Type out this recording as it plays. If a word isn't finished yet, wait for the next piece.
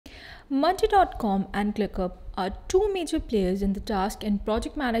Monday.com and Clickup are two major players in the task and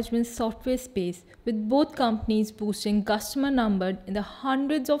project management software space, with both companies boosting customer numbers in the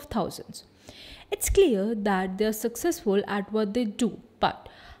hundreds of thousands. It's clear that they are successful at what they do, but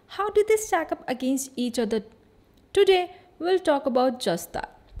how do they stack up against each other? Today, we'll talk about just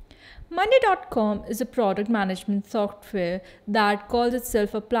that. Monday.com is a product management software that calls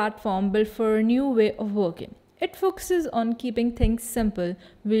itself a platform built for a new way of working. It focuses on keeping things simple,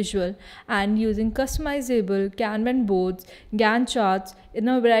 visual, and using customizable Kanban boards, Gantt charts in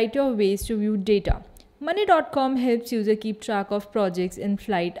a variety of ways to view data. Money.com helps users keep track of projects in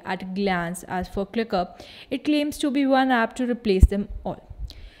flight at a glance. As for Clickup, it claims to be one app to replace them all.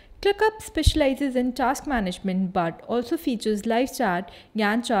 Clickup specializes in task management but also features live chat,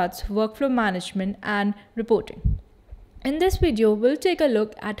 Gantt charts, workflow management, and reporting. In this video, we'll take a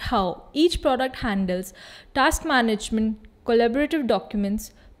look at how each product handles task management, collaborative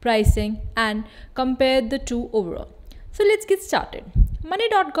documents, pricing, and compare the two overall. So let's get started.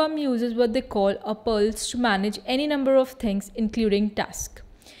 Money.com uses what they call a pulse to manage any number of things, including tasks.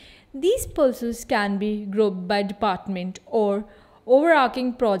 These pulses can be grouped by department or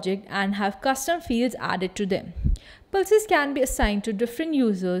overarching project and have custom fields added to them. Pulses can be assigned to different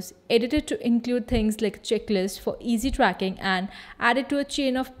users, edited to include things like checklists for easy tracking, and added to a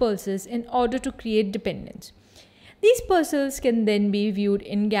chain of pulses in order to create dependence. These pulses can then be viewed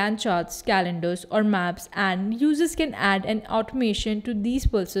in Gantt charts, calendars, or maps, and users can add an automation to these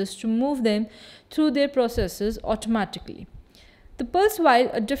pulses to move them through their processes automatically. The pulse, while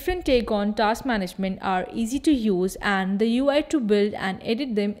a different take on task management, are easy to use, and the UI to build and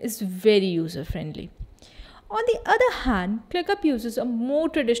edit them is very user-friendly. On the other hand, Clickup uses a more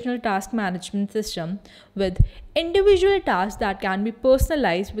traditional task management system with individual tasks that can be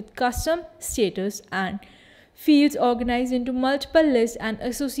personalized with custom status and fields organized into multiple lists and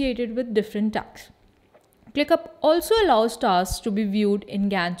associated with different tasks. Clickup also allows tasks to be viewed in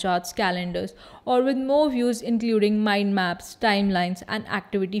Gantt charts, calendars, or with more views including mind maps, timelines, and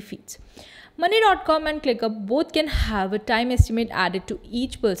activity feeds. Money.com and Clickup both can have a time estimate added to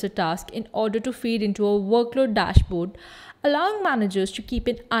each pulsar task in order to feed into a workload dashboard, allowing managers to keep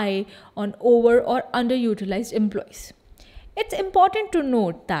an eye on over or underutilized employees. It's important to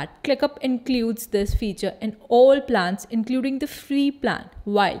note that Clickup includes this feature in all plans, including the free plan,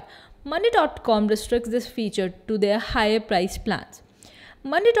 while Money.com restricts this feature to their higher price plans.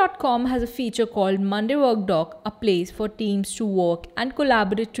 Monday.com has a feature called Monday Work Doc, a place for teams to work and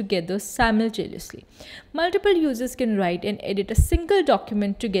collaborate together simultaneously. Multiple users can write and edit a single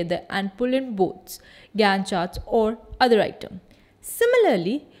document together and pull in boards, Gantt charts, or other items.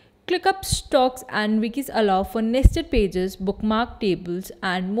 Similarly, Clickup stocks and wikis allow for nested pages, bookmark tables,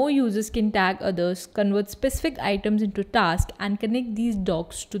 and more users can tag others, convert specific items into tasks, and connect these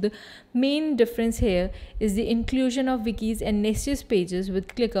docs to the main difference here is the inclusion of wikis and nested pages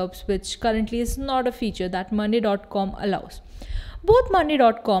with Clickups, which currently is not a feature that Monday.com allows. Both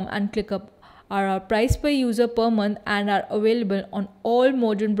Monday.com and Clickup are priced per user per month and are available on all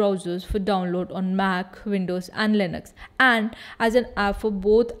modern browsers for download on Mac, Windows, and Linux, and as an app for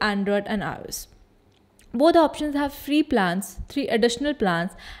both Android and iOS. Both options have free plans, 3 additional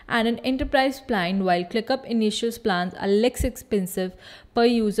plans, and an enterprise plan, while Clickup initial plans are less expensive per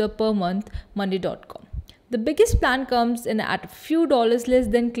user per month. Monday.com. The biggest plan comes in at a few dollars less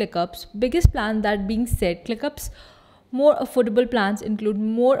than Clickup's biggest plan. That being said, Clickup's more affordable plans include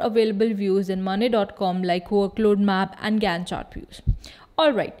more available views than Money.com, like workload map and Gantt chart views.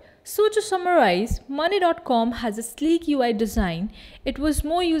 Alright, so to summarize, Money.com has a sleek UI design. It was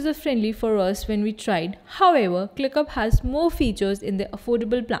more user-friendly for us when we tried. However, Clickup has more features in the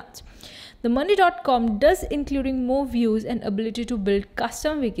affordable plans. The Money.com does including more views and ability to build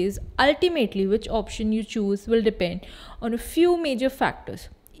custom wikis. Ultimately, which option you choose will depend on a few major factors: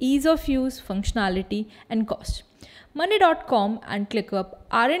 ease of use, functionality, and cost. Money.com and Clickup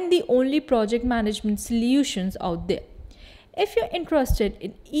aren't the only project management solutions out there. If you're interested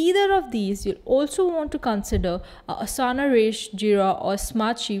in either of these, you'll also want to consider Asana, Resh, Jira, or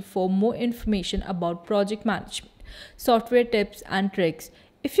Smartsheet for more information about project management, software tips, and tricks.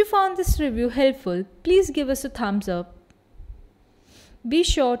 If you found this review helpful, please give us a thumbs up. Be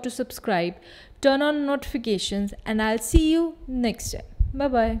sure to subscribe, turn on notifications, and I'll see you next time.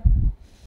 Bye-bye.